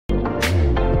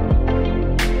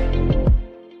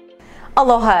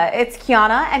Aloha, it's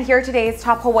Kiana, and here are today's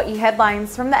top Hawaii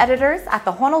headlines from the editors at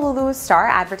the Honolulu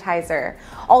Star-Advertiser.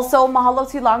 Also, mahalo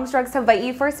to Longs Drugs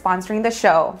Hawaii for sponsoring the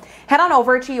show. Head on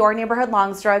over to your neighborhood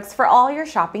Longs Drugs for all your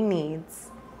shopping needs.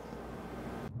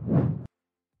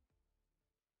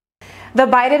 The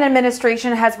Biden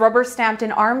administration has rubber-stamped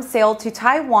an arms sale to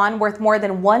Taiwan worth more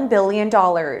than $1 billion.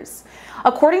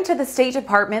 According to the State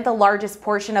Department, the largest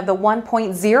portion of the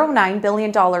 $1.09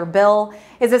 billion bill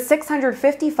is a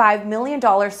 $655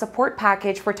 million support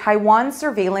package for Taiwan's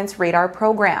surveillance radar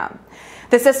program.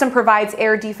 The system provides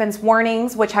air defense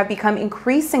warnings, which have become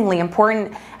increasingly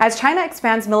important as China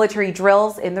expands military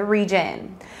drills in the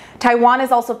region. Taiwan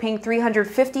is also paying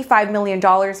 $355 million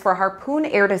for Harpoon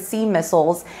air-to-sea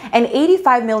missiles and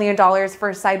 $85 million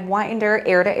for Sidewinder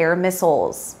air-to-air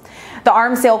missiles. The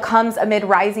arms sale comes amid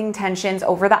rising tensions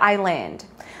over the island.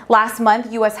 Last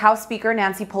month, U.S. House Speaker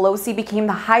Nancy Pelosi became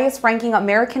the highest-ranking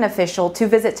American official to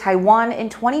visit Taiwan in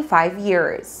 25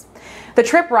 years. The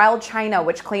trip riled China,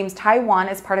 which claims Taiwan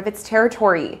as part of its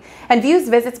territory and views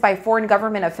visits by foreign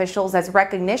government officials as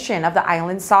recognition of the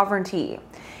island's sovereignty.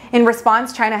 In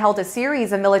response, China held a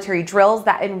series of military drills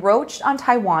that encroached on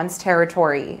Taiwan's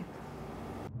territory.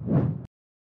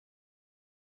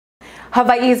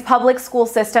 Hawaii's public school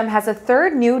system has a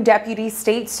third new deputy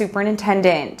state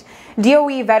superintendent.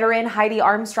 DOE veteran Heidi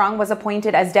Armstrong was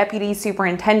appointed as deputy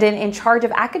superintendent in charge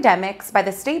of academics by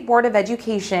the State Board of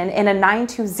Education in a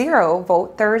 9-0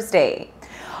 vote Thursday.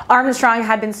 Armstrong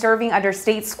had been serving under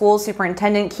State School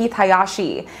Superintendent Keith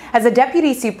Hayashi as a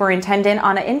deputy superintendent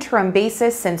on an interim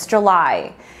basis since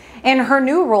July. In her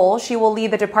new role, she will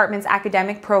lead the department's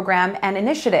academic program and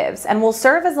initiatives and will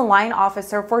serve as a line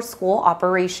officer for school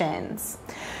operations.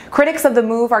 Critics of the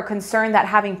move are concerned that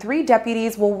having 3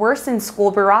 deputies will worsen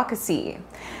school bureaucracy.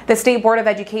 The State Board of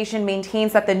Education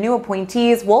maintains that the new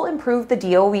appointees will improve the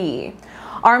DOE.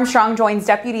 Armstrong joins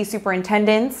Deputy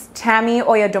Superintendents Tammy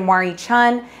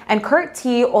Oyadamari-Chun and Kurt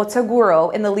T.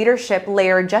 Otaguro in the leadership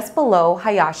layer just below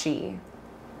Hayashi.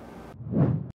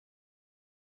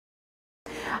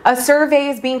 A survey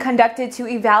is being conducted to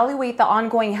evaluate the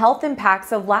ongoing health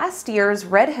impacts of last year's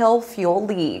Red Hill fuel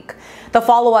leak. The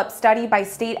follow-up study by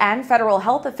state and federal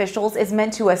health officials is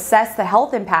meant to assess the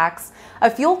health impacts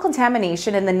of fuel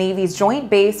contamination in the Navy's Joint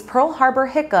Base Pearl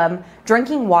Harbor-Hickam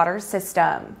drinking water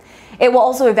system. It will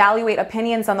also evaluate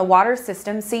opinions on the water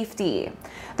system safety.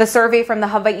 The survey from the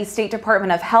Hawaii State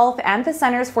Department of Health and the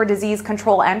Centers for Disease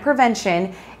Control and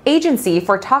Prevention, Agency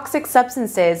for Toxic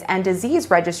Substances and Disease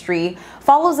Registry,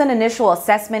 follows an initial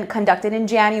assessment conducted in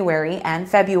January and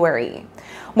February.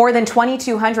 More than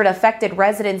 2,200 affected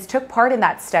residents took part in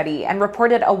that study and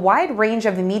reported a wide range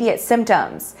of immediate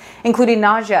symptoms, including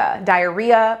nausea,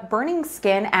 diarrhea, burning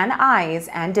skin and eyes,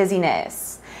 and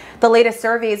dizziness. The latest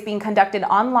survey is being conducted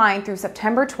online through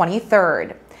September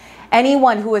 23rd.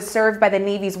 Anyone who was served by the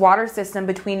Navy's water system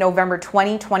between November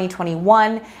 20,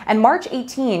 2021 and March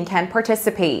 18 can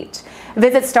participate.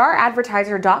 Visit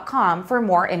staradvertiser.com for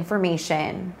more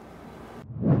information.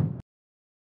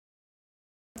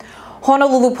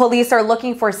 Honolulu police are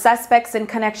looking for suspects in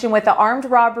connection with the armed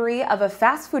robbery of a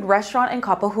fast food restaurant in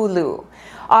Kapahulu.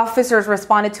 Officers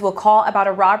responded to a call about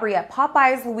a robbery at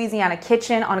Popeye's Louisiana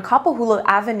Kitchen on Kapahulu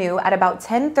Avenue at about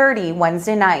 10:30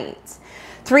 Wednesday night.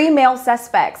 3 male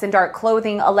suspects in dark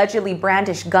clothing allegedly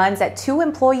brandished guns at 2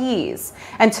 employees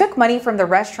and took money from the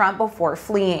restaurant before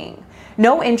fleeing.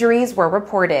 No injuries were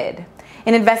reported.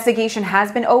 An investigation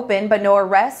has been opened, but no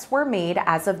arrests were made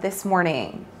as of this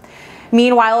morning.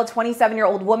 Meanwhile, a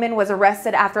 27-year-old woman was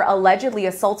arrested after allegedly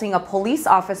assaulting a police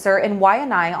officer in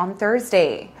Waianae on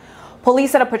Thursday.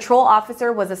 Police said a patrol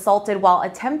officer was assaulted while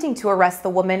attempting to arrest the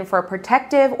woman for a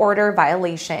protective order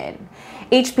violation.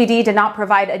 HPD did not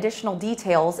provide additional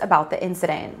details about the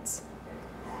incident.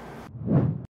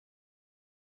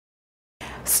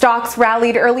 Stocks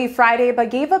rallied early Friday but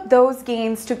gave up those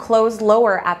gains to close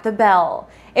lower at the bell.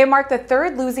 It marked the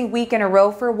 3rd losing week in a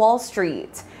row for Wall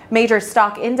Street. Major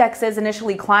stock indexes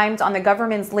initially climbed on the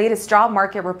government's latest job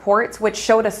market reports, which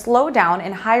showed a slowdown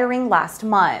in hiring last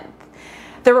month.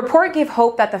 The report gave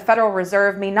hope that the Federal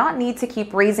Reserve may not need to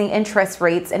keep raising interest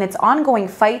rates in its ongoing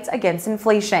fight against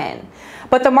inflation.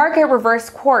 But the market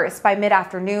reversed course by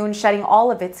mid-afternoon, shedding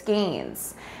all of its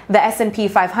gains. The S&P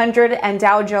 500 and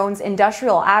Dow Jones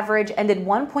Industrial Average ended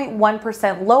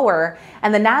 1.1% lower,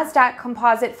 and the Nasdaq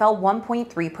Composite fell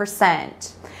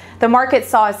 1.3%. The market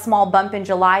saw a small bump in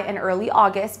July and early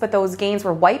August, but those gains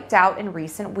were wiped out in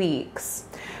recent weeks.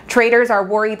 Traders are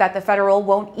worried that the Federal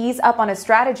won't ease up on a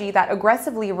strategy that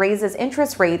aggressively raises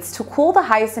interest rates to cool the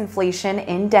highest inflation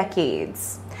in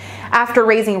decades. After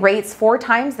raising rates 4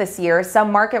 times this year,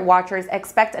 some market watchers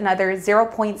expect another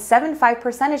 0.75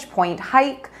 percentage point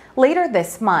hike later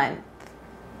this month.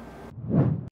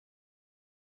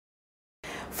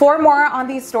 For more on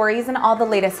these stories and all the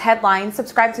latest headlines,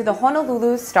 subscribe to the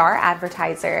Honolulu Star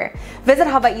Advertiser. Visit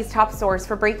Hawaii's top source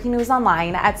for breaking news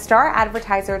online at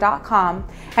staradvertiser.com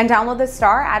and download the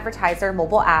Star Advertiser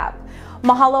mobile app.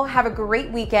 Mahalo, have a great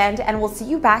weekend, and we'll see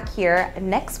you back here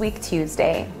next week,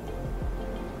 Tuesday.